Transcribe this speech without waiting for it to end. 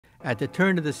at the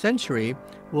turn of the century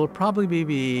will probably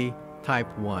be type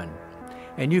 1.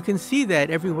 And you can see that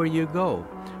everywhere you go.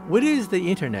 What is the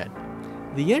internet?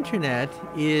 The internet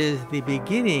is the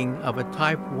beginning of a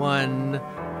type 1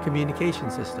 communication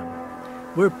system.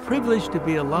 We're privileged to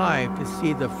be alive to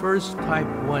see the first type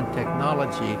 1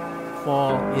 technology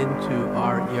fall into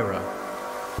our era.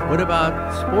 What about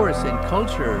sports and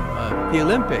culture? The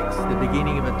Olympics, the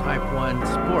beginning of a type 1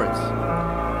 sports.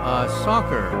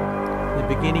 Soccer,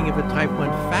 the beginning of a type 1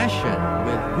 fashion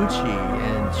with Gucci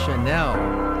and Chanel.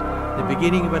 The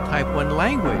beginning of a type 1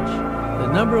 language.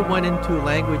 The number 1 and 2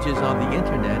 languages on the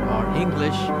internet are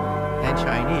English and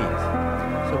Chinese.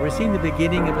 So we're seeing the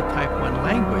beginning of a type 1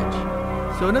 language.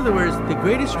 So in other words, the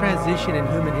greatest transition in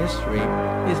human history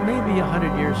is maybe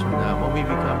 100 years from now when we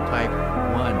become type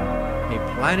 1,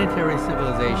 a planetary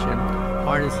civilization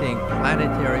harnessing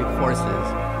planetary forces.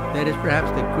 That is perhaps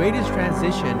the greatest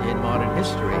transition in modern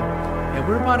history. And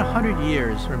we're about 100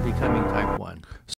 years from becoming type 1.